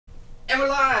And we're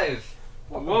live!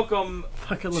 Welcome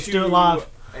Fuck it, let's to do it live.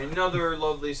 another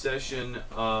lovely session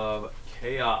of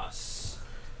Chaos.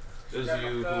 Those of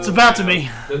you who It's about to be.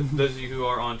 Those of you who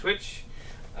are on Twitch,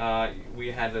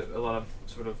 we had a lot of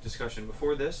sort of discussion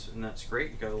before this, and that's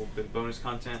great. You got a little bit of bonus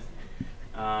content.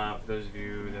 For those of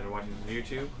you that are watching on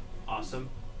YouTube, awesome.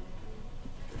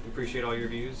 We appreciate all your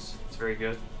views. It's very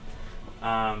good.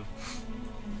 Hopefully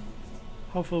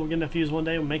we'll get enough views one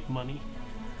day and make money.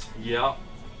 Yeah.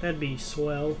 That'd be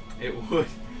swell. It would.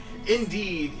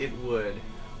 Indeed, it would.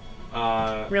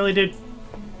 Really, dude?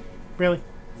 Really?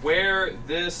 Where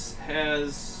this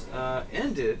has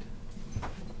ended,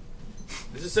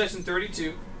 this is session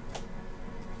 32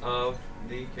 of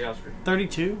the Chaos Group.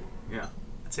 32? Yeah.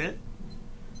 That's it?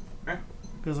 Yeah.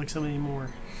 Feels like so many more.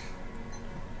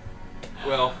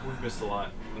 Well, we've missed a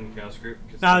lot in the Chaos Group.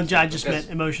 No, I just meant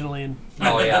emotionally and...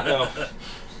 Oh, yeah. No.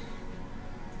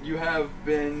 You have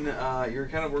been, you're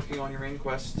kind of working on your main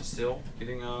quest still,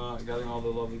 gathering all the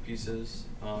lovely pieces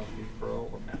of the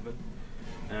Pearl of Nabin.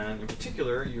 And in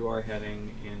particular, you are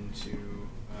heading into,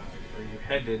 or you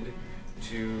headed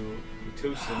to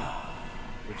Utosin,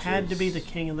 which Had is to be the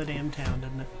king of the damn town,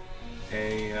 didn't it?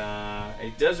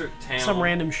 a desert town. Some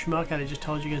random schmuck I just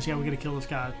told you guys, yeah, we're gonna kill this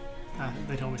guy.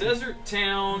 They told me. Desert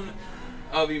town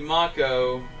of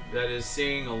Imako that is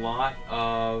seeing a lot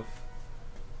of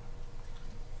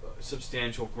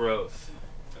substantial growth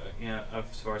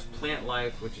as far as plant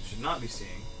life, which it should not be seeing.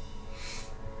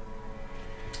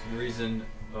 And the reason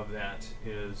of that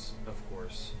is, of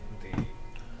course, the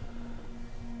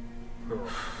pearl,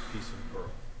 piece of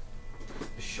pearl,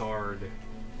 the shard,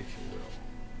 if you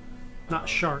will. Not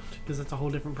shark, because that's a whole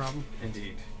different problem.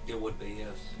 Indeed. It would be,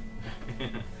 yes.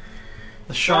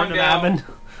 The shark of Found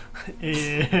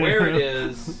Abin. Where it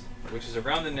is, which is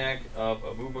around the neck of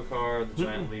Abubakar, the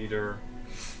giant leader.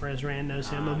 Whereas Rand knows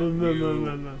him.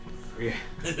 Yeah.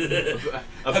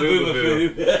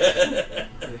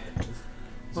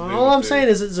 Well, all I'm saying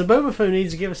is that Zaboomafoo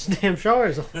needs to give us some damn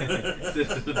shards.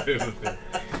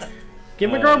 Give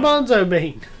me girl Bonzo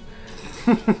Bean.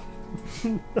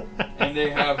 And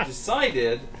they have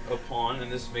decided upon, and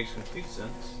this makes complete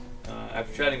sense,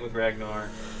 after chatting with Ragnar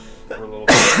for a little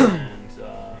bit, and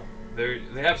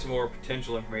they have some more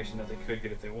potential information that they could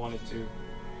get if they wanted to.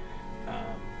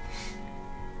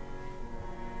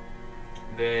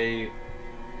 They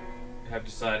have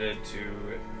decided to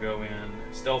go in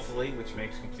stealthily, which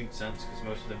makes complete sense because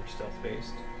most of them are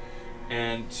stealth-based,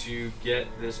 and to get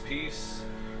this piece.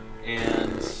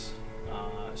 And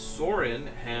Soren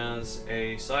has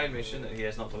a side mission that he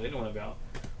has not told anyone about,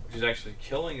 which is actually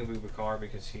killing Abubakar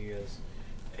because he is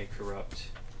a corrupt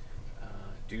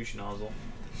douche nozzle.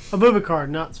 Abubakar,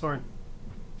 not Soren.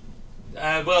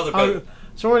 Well, they're both.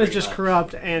 Soren is just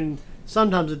corrupt and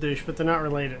sometimes a douche, but they're not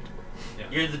related. Yeah.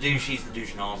 You're the douche, he's the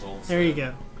douche nozzle. So. There you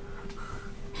go.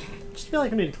 Just feel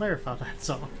like I need to clarify that,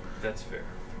 so. That's fair.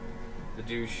 The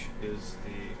douche is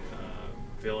the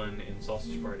villain in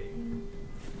Sausage Party.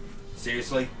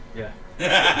 Seriously? Yeah.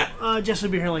 Jess will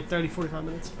be here in like 30-45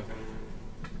 minutes.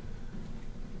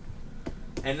 Okay.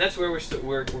 And that's where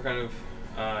we're kind of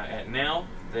at now.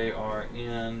 They are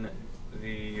in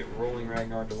the Rolling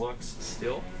Ragnar Deluxe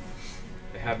still.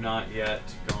 They have not yet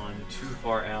gone too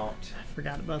far out. I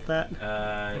forgot about that.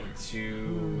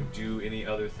 To do any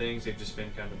other things. They've just been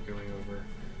kind of going over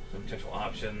some potential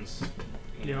options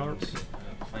and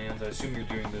plans. I assume you're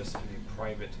doing this in a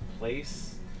private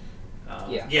place.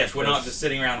 Yeah. Yes, we're not just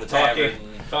sitting around the tavern.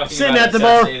 Talking Sitting about at the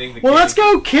bar. assassinating the Well, king. let's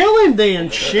go kill him then.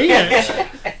 Shit.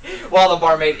 While the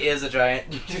barmaid is a giant.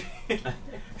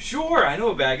 Sure, I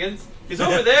know Baggins. He's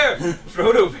over there.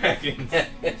 Frodo Baggins.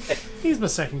 He's my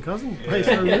second cousin. Place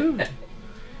removed.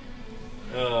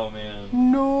 Oh, man.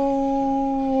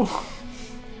 No.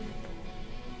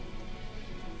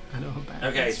 I know Baggins.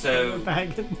 Okay, so...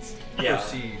 Baggins. Yeah.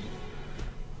 Proceed.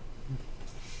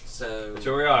 So... That's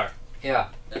where we are. Yeah.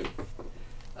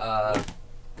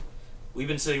 We've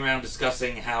been sitting around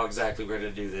discussing how exactly we're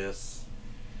going to do this.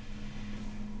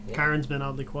 Yeah. Kyron's been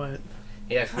oddly quiet.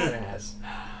 Yeah, Kyron has.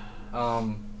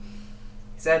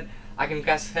 He said, I can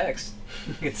cast Hex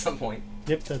at some point.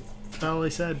 Yep, that's all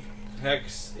he said.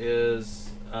 Hex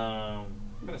is... what kind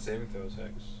of saving throw is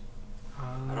Hex?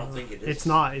 I don't think it is. It's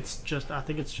not. It's just. I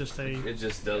think it's just a. It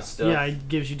just does stuff. Yeah, it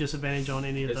gives you disadvantage on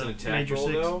any of It's the an attack major roll,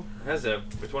 six. though? It has a...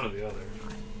 Which one or the other?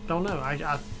 Don't know.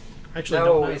 I actually No,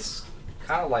 don't know. it's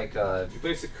kind of like, You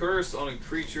place a curse on a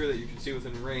creature that you can see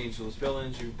within range. So the spell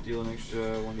ends, you deal an extra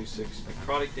 1d6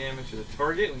 necrotic damage to the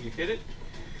target when you hit it.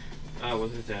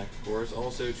 With an attack, of course.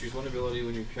 Also, choose one ability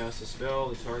when you cast a spell.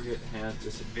 The target has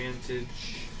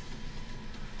disadvantage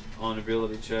on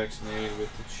ability checks made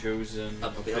with the chosen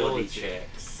Ability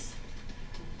checks,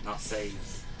 not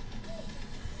saves.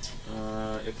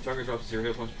 If the target drops 0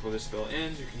 hit points before this spell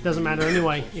ends, you can. Doesn't matter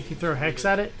anyway. If you throw Hex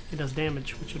at it, it does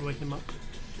damage, which would wake him up.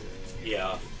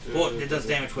 Yeah. Well, it does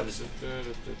damage when it's...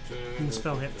 When the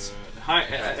spell hits.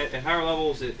 At higher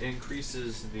levels, it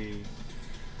increases the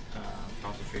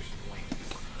concentration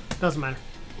length, Doesn't matter.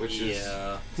 which is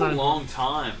Yeah. it's a long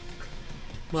time.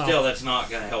 Well, Still, that's not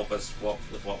going to help us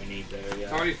with what we need there. It's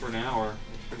Yeah. already for an hour.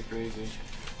 It's pretty crazy.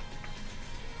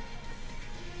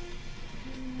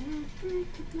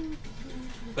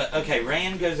 But okay,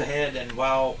 Rand goes ahead and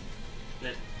while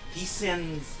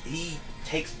he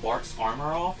takes Barq's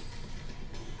armor off,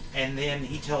 and then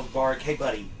he tells Barq, "Hey,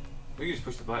 buddy. We can just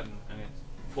push the button and it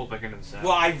pulls back into the saddle.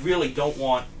 Well, I really don't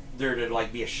want there to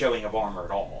like be a showing of armor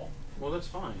at all." Well, that's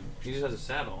fine. He just has a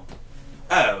saddle.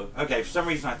 Oh, okay. For some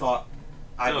reason, I thought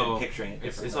I've No, been picturing it.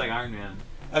 It's differently. like Iron Man.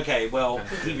 Okay, well,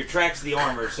 he retracts the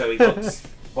armor, so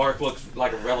Barq looks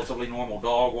like a relatively normal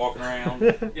dog walking around.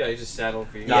 Yeah, he just saddled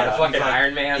for you. Not Yeah, a fucking he's like-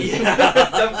 Iron Man.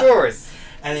 Yeah. Of course.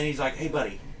 And then he's like, "Hey,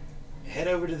 buddy, head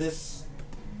over to this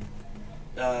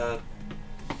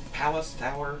palace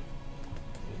tower,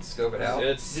 Scope it out.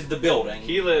 It's the building,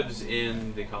 he lives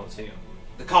in the Coliseum.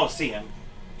 the Coliseum.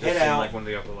 Just Head in out, like one of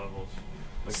the upper levels.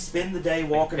 Like, spend the day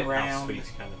walking penthouse around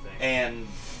suites kind of thing. and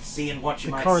seeing what you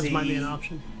the might cards see. might be an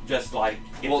option. Just like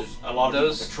if Well, there's a lot of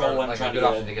those people patrolling, are like a trying good to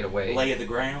option to get away. lay of the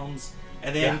grounds,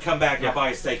 and then Yeah. come back and Yeah. I'll buy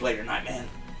a steak later tonight, man.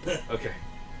 Okay.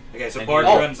 Okay, so And Barq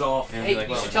he- runs off. And Hey, like,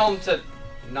 you should tell him to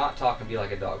not talk and be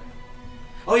like a dog.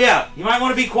 Oh yeah, you might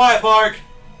want to be quiet, Barq.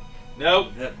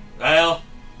 Nope. Well,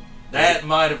 that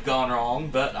might have gone wrong,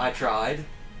 but I tried.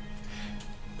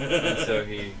 And so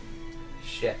he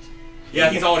Shit. Yeah,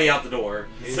 he's already out the door.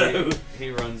 So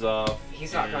he runs off.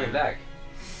 He's not and, coming back.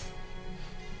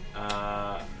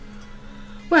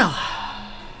 Well,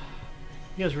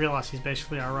 you guys realize he's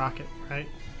basically our rocket, right?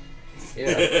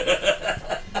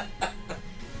 Yeah.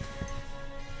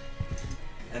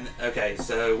 And okay,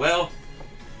 so well,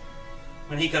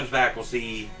 when he comes back, we'll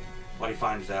see what he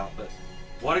finds out. But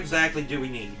what exactly do we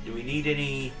need? Do we need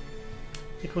any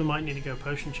I think we might need to go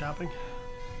potion shopping.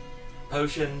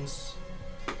 potions?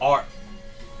 Or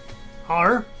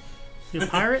R? You a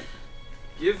pirate?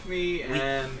 Give me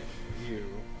an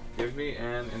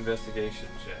investigation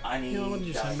check. I need. what did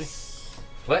you send me? dice.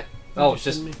 What? What'd Oh, you it's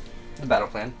just send me? the battle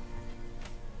plan.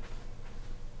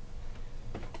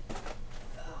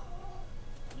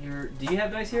 Do you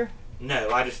have dice here? No,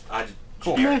 I just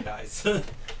Cool. generic dice. You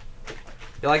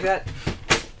like that?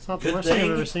 It's not the Good worst thing I've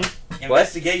thing. ever seen.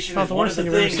 Investigation Not is the one of worst the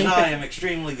thing I've ever things seen. I am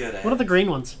extremely good at. What are the green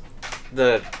ones?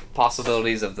 The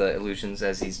possibilities of the illusions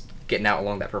as he's getting out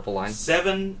along that purple line.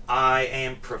 7, I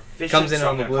am proficient. Comes in so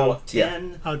on I'm the gonna call blue. it Yeah.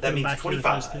 10. I would That put means them back to the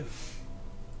first 25.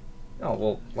 Oh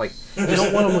well, like You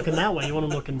don't want them looking that way. You want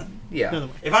them looking the yeah. other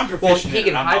way. If I'm proficient, he in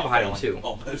can it, I'm hide not behind him, failing too.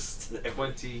 Almost.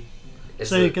 20. It's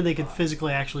So the- they could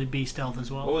physically actually be stealth as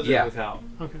What well. was Yeah. it without?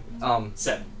 Okay.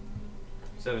 7.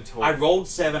 7 total. I rolled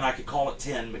 7. I could call it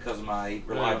 10 because of my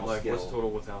No, reliable like, skill. what's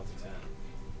total without the 10?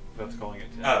 Without calling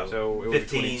it 10. Oh, so it would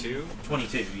 15. be 22.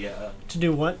 22, yeah. To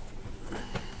do what?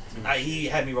 He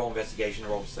had me roll investigation,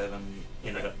 rolled 7,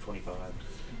 ended up 25.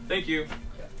 Thank you.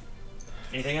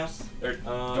 Anything else? Or do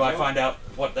I no. find out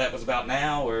what that was about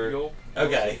now? Or You'll-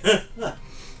 okay.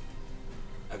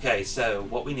 Okay, so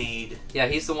what we need. Yeah,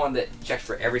 he's the one that checked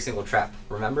for every single trap.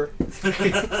 Remember?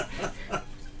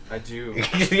 I do.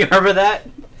 You remember that?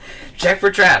 Check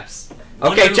for traps.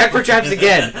 Okay, Wonder- check for traps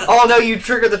again. Oh no, you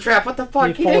triggered the trap. What the fuck?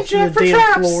 You He fall didn't to the check for damn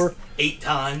traps. floor 8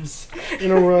 times.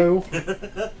 in a row.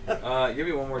 Give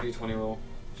me one more d20 roll.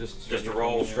 Just Just a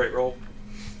roll, straight roll.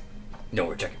 No,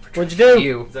 we're checking for traps. What'd you do?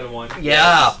 You. Is that a 1?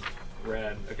 Yeah.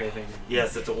 Rad. Okay, thank you.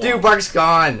 Yes, it's a 1. Dude, Barq's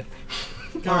gone.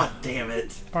 God damn it.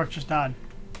 Barq just died,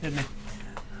 didn't he?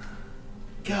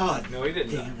 God. No, he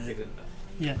didn't. Damn die. it. He didn't. Die.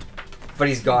 Yeah. But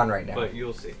he's gone right now. But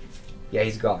you'll see. Yeah,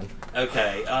 he's gone.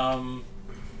 Okay, Um.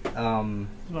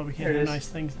 Well, we There can't it do is. nice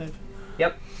things, Dave.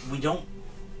 Yep. we don't.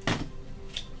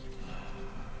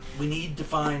 We need to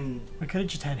find. We could have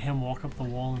just had him walk up the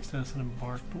wall instead of sending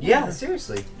Barq. but Yeah, whatever.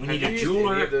 seriously. We Have need you a used any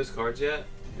jeweler. of those cards yet?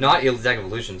 Not Deck of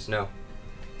Illusions, no. Okay.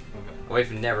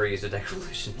 We've never used a Deck of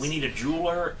Illusions. We need a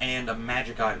jeweler and a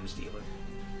magic items dealer.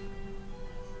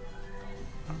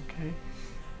 Okay.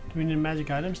 Do we need a magic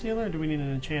items dealer or do we need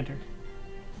an enchanter?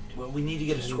 Well, we need to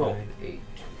get a scroll. 9, 8.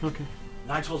 Okay.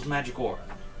 Nightwell's magic aura.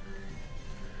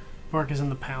 Barq is in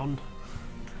the pound.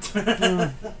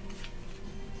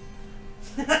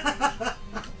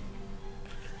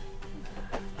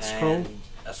 Scroll? And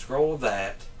a scroll of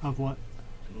that. Of what?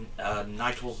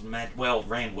 Nightwell's well,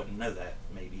 Rand wouldn't know that,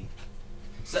 maybe.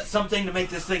 Something to make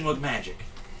this thing look magic.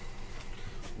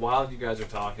 While you guys are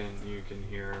talking, you can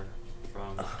hear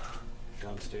from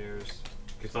downstairs.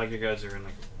 It's like you guys are in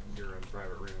like your own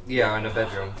private room. Yeah, in a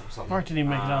bedroom or something. Barq didn't even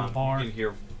make it out of the bar. You can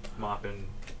hear Moppin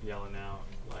yelling out,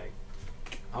 like,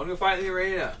 I want to go fight the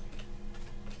arena.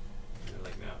 And they're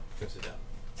like, no, go sit down.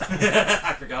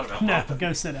 I forgot about No, that.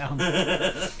 go sit down.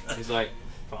 He's like,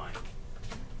 fine.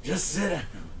 Just sit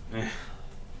down.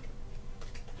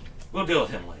 We'll deal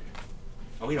with him later.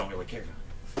 Oh, we don't really care.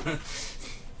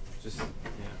 Just, yeah.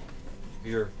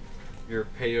 Your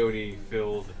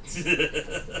peyote-filled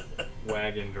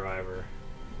wagon driver.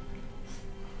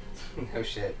 No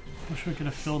shit. Wish we could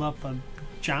have filled up a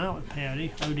giant with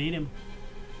peyote. OD'd him.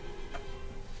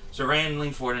 So Rand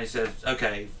leans forward and he says,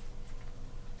 okay.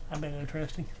 That'd been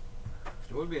interesting.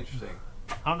 It would be interesting.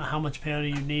 I don't know how much peyote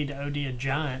you need to OD a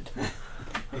giant.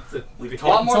 We've A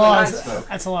lot talked, more than I spoke.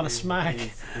 That's a lot of smack.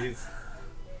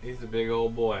 He's a big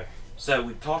old boy. so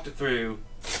we've talked it through.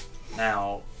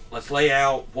 Now, let's lay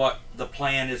out what the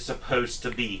plan is supposed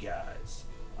to be, guys.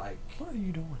 Like, What are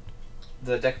you doing?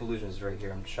 The deck of illusions is right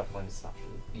here. I'm shuffling. It's not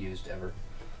been used ever.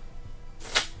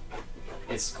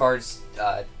 It's cards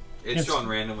It's shown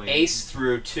randomly. ace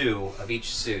through 2 of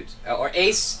each suit. Or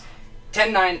ace,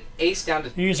 10, 9, ace down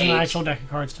to You're using 8 an actual deck of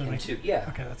cards to and me. 2. Yeah.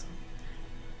 Okay, that's.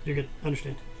 You're good.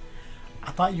 Understand.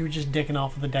 I thought you were just dicking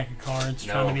off with a deck of cards,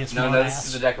 trying to be a smart no, ass. this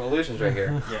is the deck of illusions right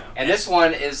here. Yeah. And this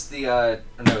one is the, no,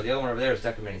 the other one over there is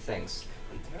deck of many things.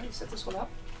 Did I already set this one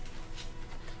up?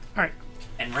 All right.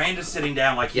 and Rand is sitting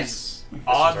down like Yes. he's This is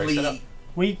already set up. oddly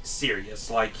We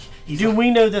serious. Like, he's do we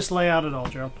know this layout at all,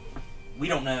 Gerald? we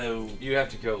don't know. You have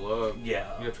to go low.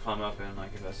 Yeah. You have to climb up and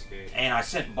like investigate. And I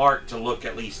sent Barq to look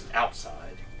at least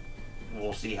outside.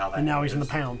 We'll see how that And now he's in the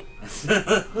goes. pound.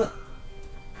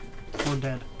 We're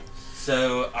dead.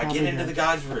 So I I'll get be into dead. the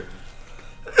guy's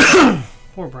room.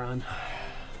 Poor Brian.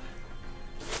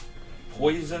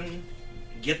 Poison,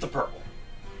 get the purple.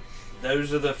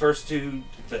 Those are the first two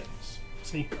things.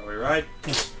 See? Are we right?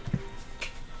 Yes.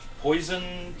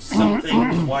 Poison,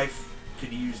 something wife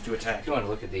could use to attack. If you want to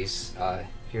look at these,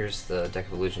 here's the deck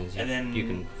of illusions. And then- you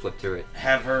can flip through it.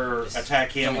 Have her Just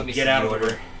attack him don't let and me get see out the of the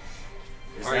order. room.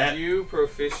 Is Are that you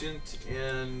proficient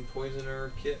in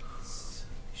poisoner kits?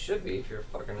 Should be if you're a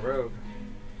fucking rogue.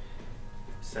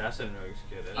 Assassin rogues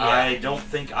get it. I don't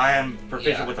think I am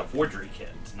proficient Yeah. with a forgery kit,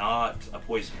 not a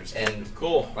poisoner's kit. And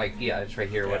Cool. like, yeah, it's right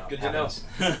here. What Good to know.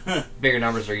 happens. Bigger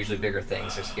numbers are usually bigger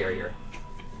things. They're scarier.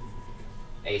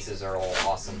 Aces are all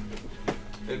awesome.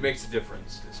 It makes a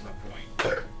difference, is my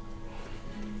point.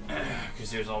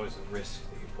 Because there's always a risk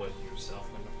that you poison yourself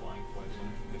when applying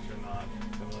poison if you're not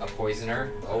familiar. A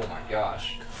poisoner? Oh my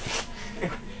gosh.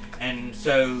 And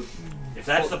so, if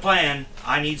that's the plan,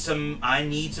 I need some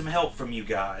help from you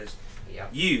guys. Yeah.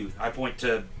 You, I point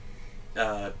to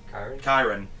Kyron?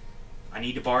 Kyron. I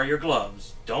need to borrow your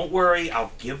gloves. Don't worry,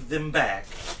 I'll give them back.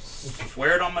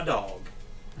 Swear it on my dog.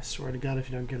 I swear to God, if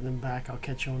you don't give them back, I'll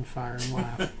catch you on fire and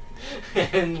laugh.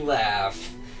 And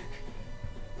laugh.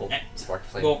 Well, spark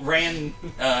flame. Well, Rand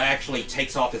actually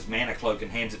takes off his mana cloak and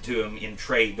hands it to him in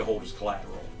trade to hold his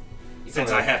collateral.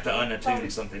 Since I have to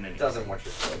unattune something anyway. Doesn't want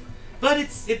your cloak. But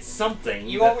it's something.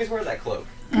 You that- always wear that cloak.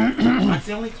 That's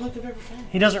the only cloak I've ever found.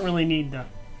 He doesn't really need to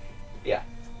Yeah.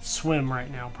 swim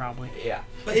right now, probably. Yeah.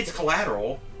 But it's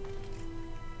collateral.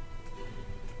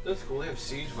 That's cool. They have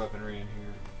siege weaponry in here.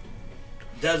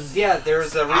 Does Yeah,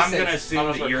 there's a recent... I'm gonna assume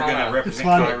Honest that you're gonna Arcana represent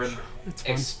Fine. Kyron.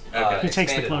 It's fine. Okay. He takes the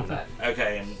expanded on cloak. that.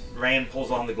 Okay, and Rand pulls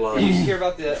on the Did gloves. you hear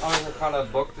about the Honest Arcana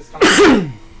book that's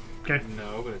coming Okay.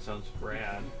 No, but it sounds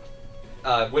rad.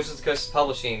 out? Wizards of the Coast is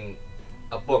publishing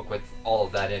a book with all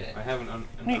of that in it. I have an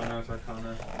Neat. Unearthed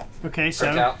Arcana Okay, Print so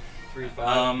out. 3-5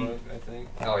 book, I think.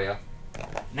 Oh, yeah.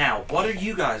 Now, what are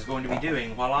you guys going to be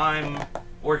doing while I'm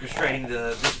orchestrating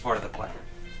this part of the plan?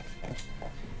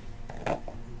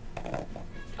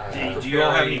 Do you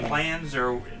all have any plans,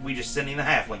 or are we just sending the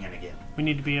halfling in again? we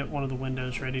need to be at one of the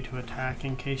windows ready to attack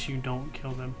in case you don't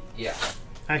kill them. Yeah.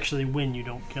 Actually, when you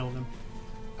don't kill them.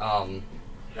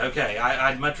 Okay,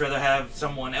 I'd much rather have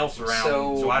someone else around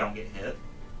so I don't get hit.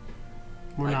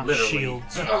 We're Like, not literally.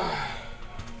 shields. Goodness.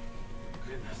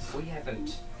 We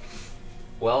haven't...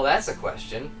 Well, that's a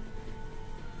question.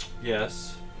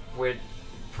 Yes. We're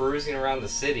perusing around the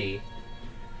city.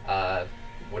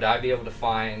 Would I be able to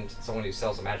find someone who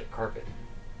sells a magic carpet?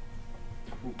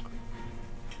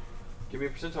 Give me a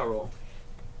percentile roll.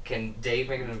 Can Dave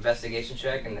make an investigation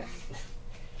check and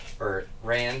or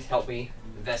Rand help me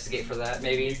investigate for that? You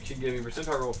Maybe can give me a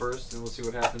percentile roll first, and we'll see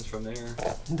what happens from there.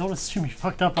 Don't assume you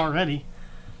fucked up already.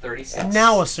 36.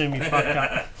 Now assume you fucked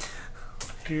up.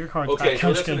 Here, your card's Okay, back. so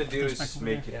what that's Coach gonna do is back just over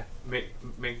make here.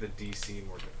 make the DC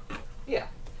more difficult. Yeah.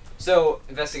 So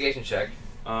investigation check.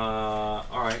 All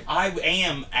right. I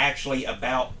am actually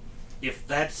about, if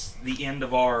that's the end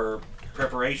of our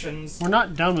preparations. We're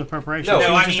not done with preparation. No, She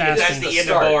No, was I mean, just if that's asking. the end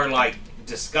Start. of our, like,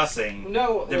 discussing,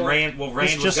 No. then Rand It's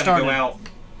was just going to started. go out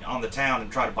on the town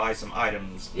and try to buy some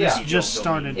items. Yeah. It's He just told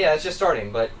me. started. Yeah, it's just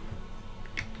starting, but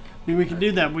I mean, we can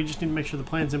do that. We just need to make sure the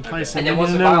plan's in place, Okay. and and then we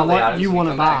once need we to buy know all the what items, you we want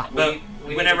to come buy. back. But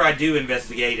We whenever I do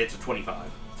investigate, it's a 25.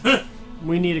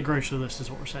 We need a grocery list, is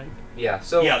what we're saying. Yeah.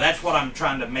 So Yeah, that's what I'm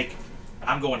trying to make.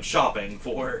 I'm going shopping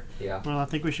for. Yeah. Well, I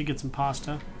think we should get some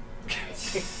pasta,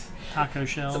 taco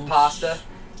shells, Some pasta.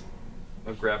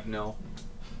 A grabno.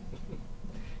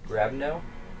 Grab no.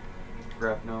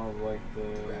 Grabno, like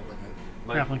the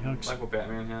grappling hooks. like what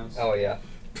Batman has. Oh yeah.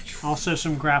 Also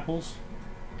some grapples.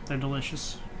 They're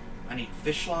delicious. I need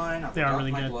fish line. I They are forgot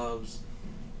really my good. gloves.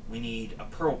 We need a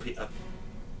pearl.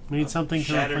 We need something to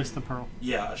shattered- replace the pearl.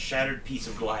 Yeah, a shattered piece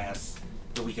of glass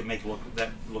that we can make look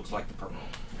that looks like the pearl.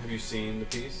 Have you seen the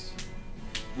piece?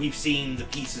 We've seen the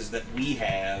pieces that we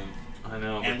have. I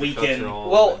know. And but we the cuts can- are all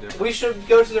Well, different. we should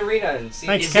go to the arena and see.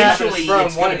 Thanks, if Kat. Eventually, throw him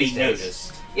it's one going of to be these days.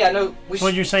 noticed. Yeah. No. We So what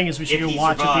should. you're saying is we should If go he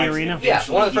watch at the survives, arena? yeah.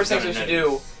 Yeah. One of the Eventually, first things we he's should gonna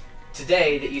do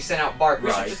today that you sent out Barq. We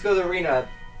should Right. just go to the arena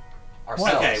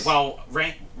ourselves. Okay, well,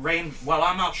 while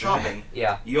I'm out shopping,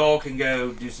 Yeah. you all can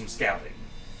go do some scouting.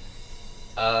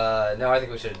 No, I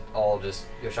think we should all just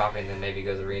go shopping and then maybe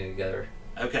go to the arena together.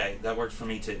 Okay, that works for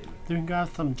me too. Then we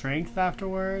got some drinks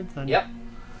afterwards. And Yep.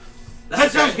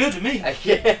 That sounds good to me.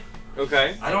 Yeah.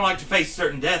 Okay. I don't like to face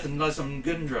certain death unless I'm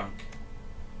good and drunk.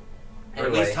 Or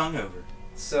at least Anyway, hungover.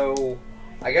 so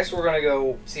I guess we're gonna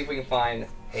go see if we can find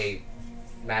a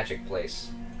magic place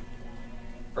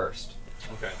first.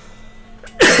 Okay.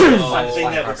 Something Black that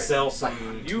would carpet. sell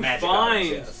some You magic find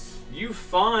items, yes. you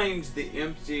find the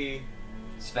empty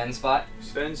Sven spot.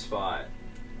 Sven spot,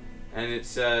 and it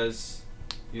says,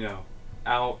 you know,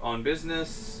 out on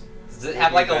business. Does it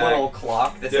have like a Back. little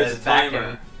clock that There's says a back timer.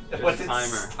 in? There's What's a it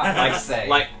timer. like say?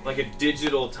 Like a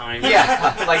digital timer.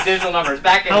 Yeah, like digital numbers.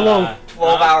 Back in How long?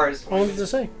 12 hours. How long does it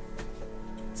say? It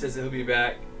says he'll be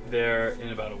back there in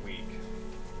about a week.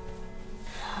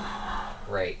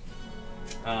 Right.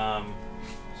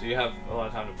 So you have a lot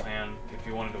of time to plan if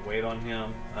you wanted to wait on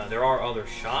him. There are other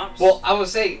shops. Well, I would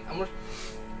say I'm gonna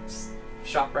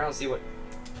shop around and see what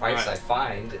price Alright. I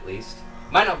find at least.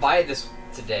 Might not buy it this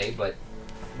today, but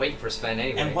waiting for Sven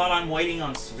anyway. And while I'm waiting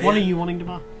on Sven, What are you wanting to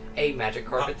buy? A magic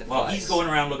carpet that while flies. he's going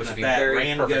around looking which at would be that, very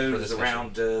Rand perfect for goes this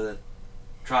around to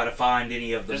try to find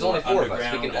any of the There's more only 4 of us. We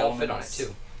underground can all fit on it elements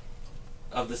too.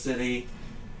 of the city.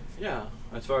 yeah,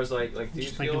 as far as like these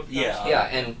Just thinking- guild Yeah. stuff. Yeah,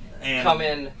 and And come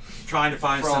in. trying to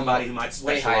find from somebody who might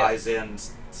way high specialize in You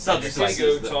substances. can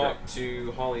go that- talk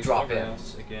to Holly Drop in.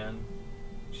 Progress again.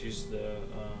 She's the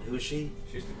Who is she?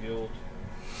 she's the guild.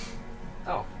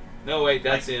 Oh, No, wait,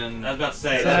 that's in. I was about to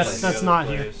say So that's, that's the not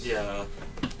other here. place. yeah.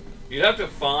 You'd have to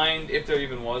find if there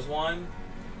even was one.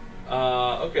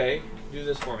 Okay, do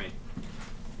this for me.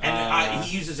 And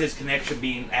he uses his connection,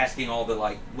 being asking all the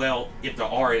like, well, if there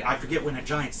are, I forget when a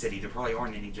giant city, there probably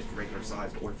aren't any just regular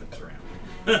sized orphans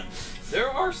around. There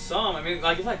are some. I mean,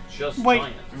 like it's not just Wait.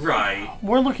 giants. Right.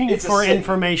 We're looking It's a for city.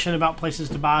 information about places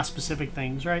to buy specific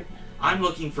things, right? I'm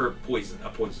looking for a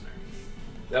poisoner.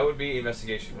 That would be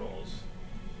investigation rolls.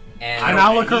 and And don't-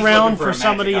 I'll look he's around looking for for a magic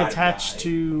somebody item attached guy.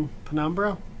 to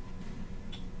Penumbra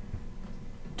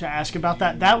to ask about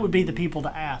that. That would be the people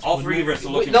to ask. All wouldn't three it? of us are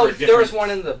looking no, for a there was different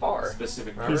one in the bar.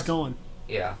 specific Remember? He's going.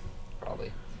 Yeah,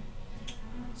 probably.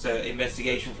 So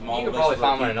investigation from all You of could us. probably for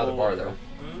find one in people, another bar or-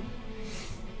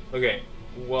 though. Okay.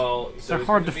 Well, so They're it's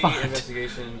hard going to be find.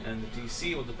 investigation, and the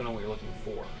DC will depend on what you're looking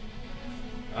for.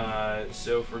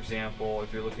 So, for example,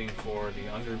 if you're looking for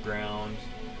the underground,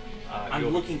 I'm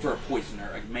looking for a poisoner,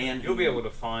 a man. You'll who- be able to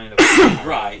find a poisoner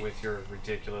Right. with your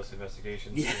ridiculous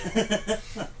investigation. Yeah.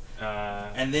 skill.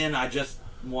 And then I just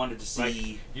wanted to see.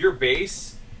 Like, your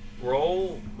base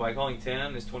roll by calling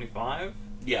 10 is 25,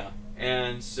 Yeah.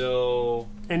 and so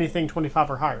Anything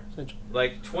 25 or higher, essentially.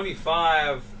 like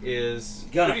 25 is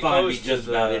Gonna pretty find me close to just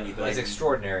about the- anything. It's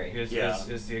extraordinary. Yeah.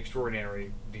 is the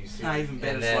extraordinary DC. Not even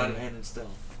better And sleight then- of hand and stealth.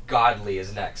 Godly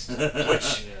is next, which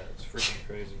Yeah, it's freaking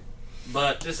crazy.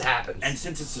 But just happens. and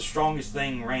since it's the strongest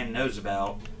thing Rand knows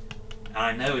about,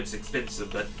 I know it's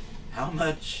expensive, but how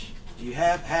much do you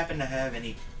happen to have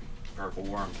any purple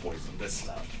worm poison? This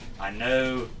stuff. I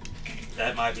know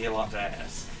that might be a lot to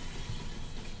ask.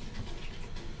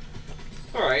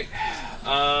 All right.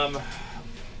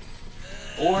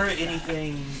 Or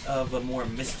anything of a more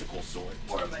mystical sort.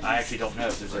 I actually don't know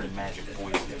if there's any magic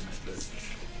poison in this business.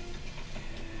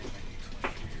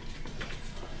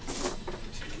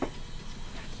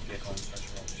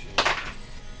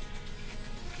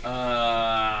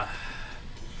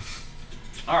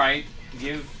 Alright,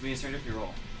 give me a serendipity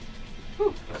roll.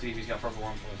 Whew. Let's see if he's got purple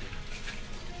worm poison.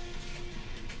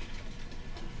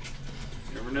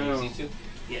 You never know. Easy too.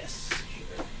 Yes.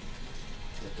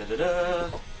 Da, da, da,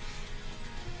 da.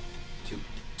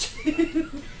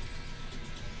 2.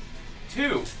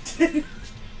 2.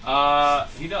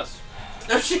 He does.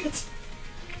 Oh shit!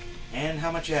 And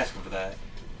how much you asking for that?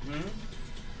 Hmm?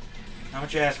 How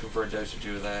much you asking for a dose or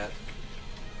 2 of that?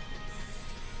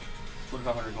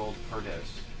 2,500 gold per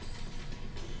dose.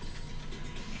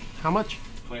 How much?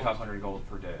 2,500 gold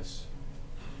per dose.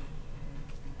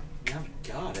 I haven't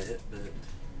got it, but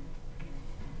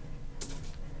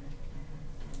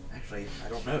actually, I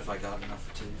don't know if I got enough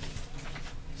for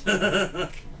 2.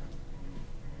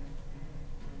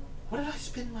 What did I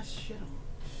spend my shit on?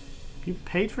 You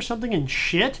paid for something in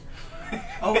shit?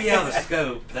 Oh yeah, the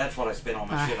scope. That's what I spent all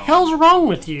my shit on. Hell's wrong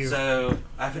with you? So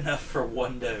I have enough for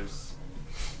 1 dose.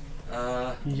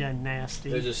 Yeah, nasty.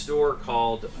 There's a store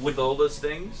called Thola's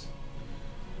Things,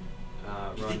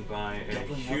 run by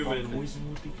a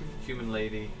human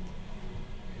lady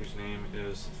whose name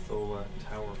is Thola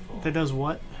Towerfall. That does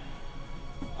what?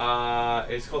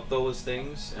 It's called Thola's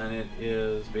Things, and it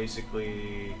is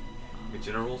basically a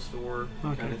general store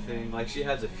kind of thing. Like she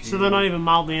has a few. So they're not even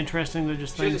mildly interesting. They're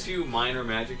just She has things. a few minor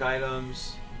magic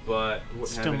items, but wouldn't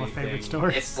Still have my anything. favorite store.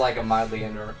 It's like a mildly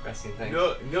interesting thing.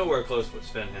 No, nowhere close to what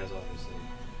Sven has, obviously.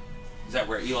 Is that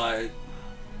where Eli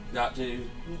got to,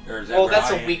 or is that? Well, where that's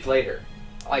I a am? week later.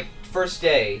 Like first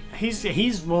day.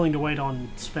 He's willing to wait on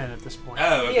Sven at this point.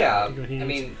 Oh, okay. Yeah. To go here. I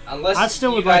mean, unless I still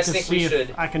you would like guys to think see we if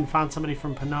should. I can find somebody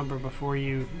from Penumbra before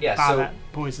you Yeah, buy so- that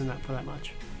poison that for that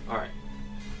much. All right.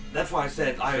 That's why I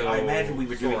said I imagine we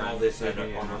were doing all this on our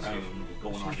Maybe own, immersive.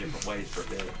 going on different ways for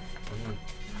a bit.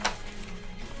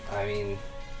 I mean,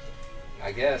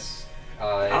 I guess.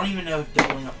 I don't even know if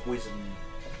doubling up poison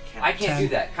counts. I can't 10. do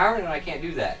that. Kyron and I can't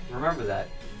do that. Remember that.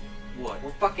 What?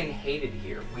 We're fucking hated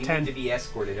here. We 10. need to be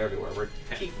escorted everywhere. We're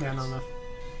Ten. Yeah, no,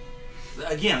 no.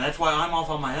 Again, that's why I'm off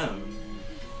on my own.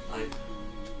 Like,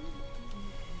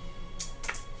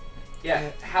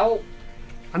 Yeah. How?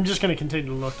 I'm just gonna continue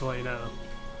to look to let you know.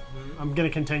 Hmm? I'm gonna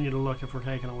continue to look if we're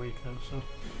taking a week though. So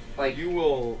Like You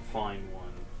will find one.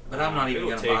 but I'm not even It'll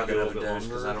going to take buy a that little other bit dose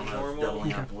because I don't longer know than if normal.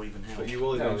 doubling up will even help. But you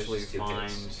will No, it's eventually just 2 find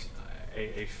hits.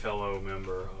 a fellow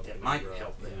member of It the might group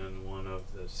help them. in one of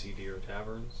the seedier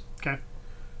taverns. okay.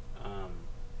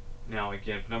 Now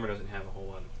again, Penumbra doesn't have a whole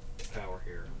lot of power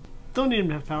here. Don't need him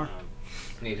to have power.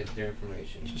 needed their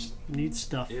information. Just need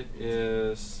stuff. It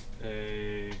is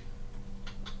a.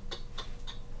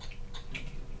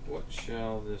 What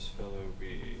shall this fellow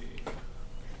be?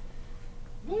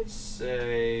 Let's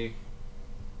say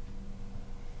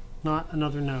Not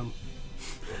another gnome.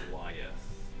 Goliath.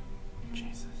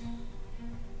 Jesus.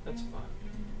 That's fun.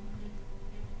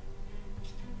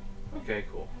 Okay,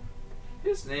 cool.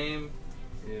 His name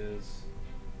is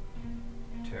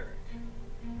Tarek.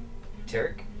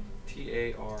 Tarek?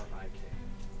 T-A-R-I-K.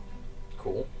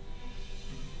 Cool.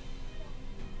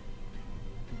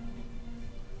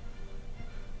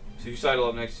 So you sidle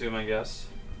up next to him, I guess,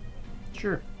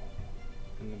 Sure.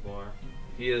 in the bar.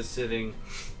 He is sitting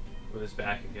with his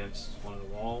back against one of the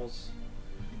walls,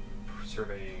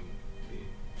 surveying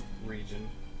the region,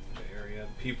 the area,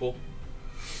 the people.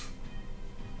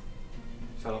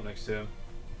 Sidle up next to him.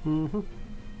 Mm-hmm.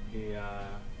 He, and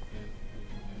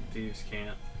thieves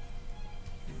can't,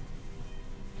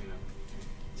 you know,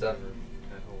 What's up? whatever,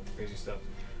 that whole crazy stuff.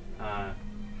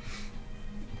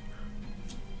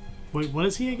 Wait, what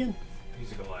is he again?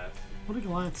 He's a Goliath. What did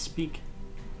Goliath speak?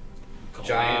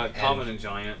 Giant Common and- and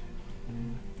giant.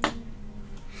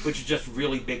 Which is just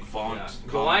really big font. Yeah.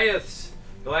 Goliaths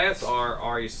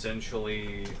are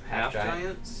essentially half Half giant.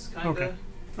 giants, kind of. Okay.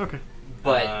 Okay.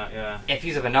 But yeah, if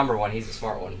he's of a number one, he's a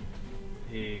smart one.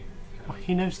 he. Well,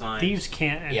 he knows Signs. thieves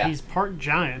can't, and Yeah. he's part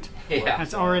giant. Yeah.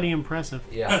 That's already impressive.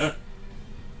 Yeah.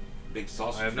 Big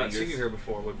sausage I have not fingers. seen you here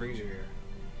before. What brings you here?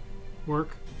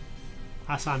 Work.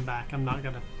 I sign back. I'm not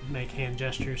gonna make hand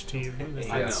gestures to you. That's,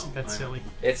 I know, that's I know. silly.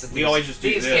 It's We always just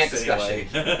do thieves this can't discussion.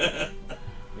 anyway.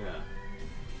 Yeah.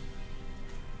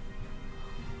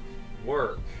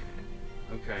 Work.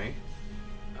 Okay.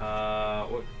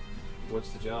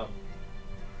 What's the job?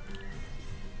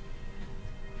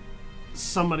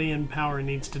 Somebody in power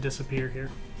needs to disappear here.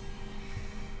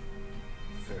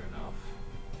 Fair enough.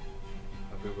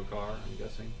 Abubakar, I'm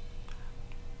guessing.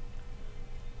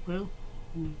 Well,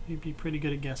 you'd be pretty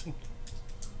good at guessing.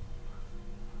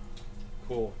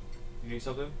 Cool. You need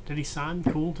something? Did he sign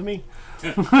cool to me?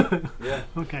 Yeah.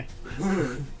 Okay.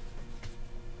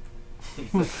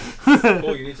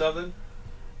 Cool. You need something?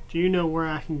 Do you know where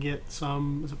I can get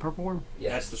some? Is it purple worm?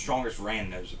 Yeah. That's the strongest Rand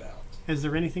knows about. Is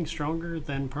there anything stronger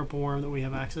than purple worm that we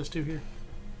have access to here?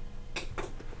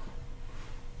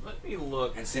 Let me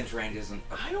look. And since Rand isn't,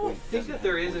 I don't think that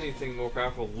there is anything more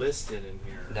powerful listed in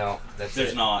here. No, that's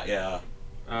There's it. not. Yeah.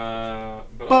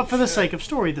 But for the sake of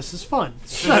story, this is fun.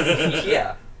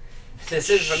 Yeah. This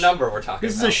is the number we're talking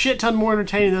This is about. a shit ton more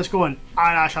entertaining than us going,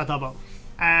 and I shot the bow.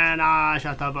 And I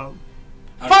shot the bow.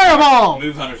 Fireball!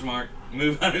 Move Hunter's Mark.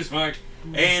 Move Hunter's Mark.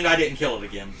 And I didn't kill it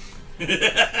again.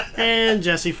 And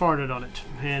Jesse farted on it.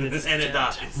 And it's and it dead.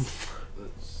 dies.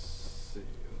 Let's see.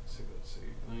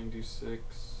 96.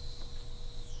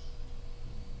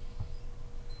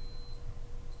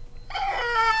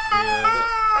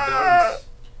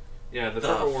 Yeah, the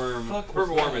purple worm.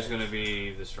 Purple worm is going to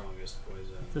be the strongest poison.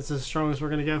 This is as strong as we're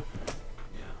going to go.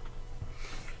 Yeah.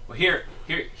 Well,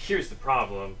 here's the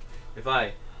problem. If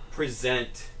I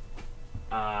present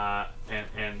an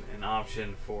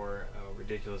option for a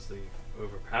ridiculously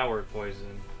overpowered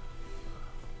poison,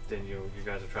 then you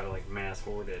guys will try to like mass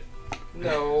hoard it.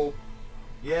 No.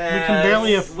 Yeah. We can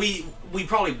barely we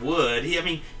probably would.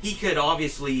 He could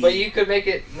obviously. But you could make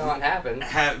it not happen.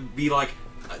 Be like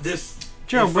this.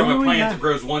 Gerald, from when a do we plant that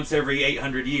grows once every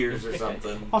 800 years or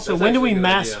something. Also, That's when do we actually a good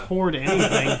mass idea. hoard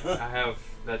anything?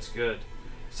 That's good.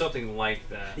 Something like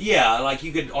that. Yeah, like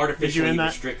you could artificially end that?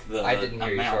 restrict the I didn't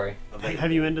hear you, amount sorry. available.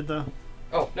 Have you ended the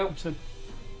Oh, no. episode?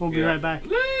 We'll be Yeah. right back.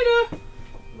 Later!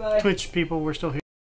 Bye. Twitch people, we're still here.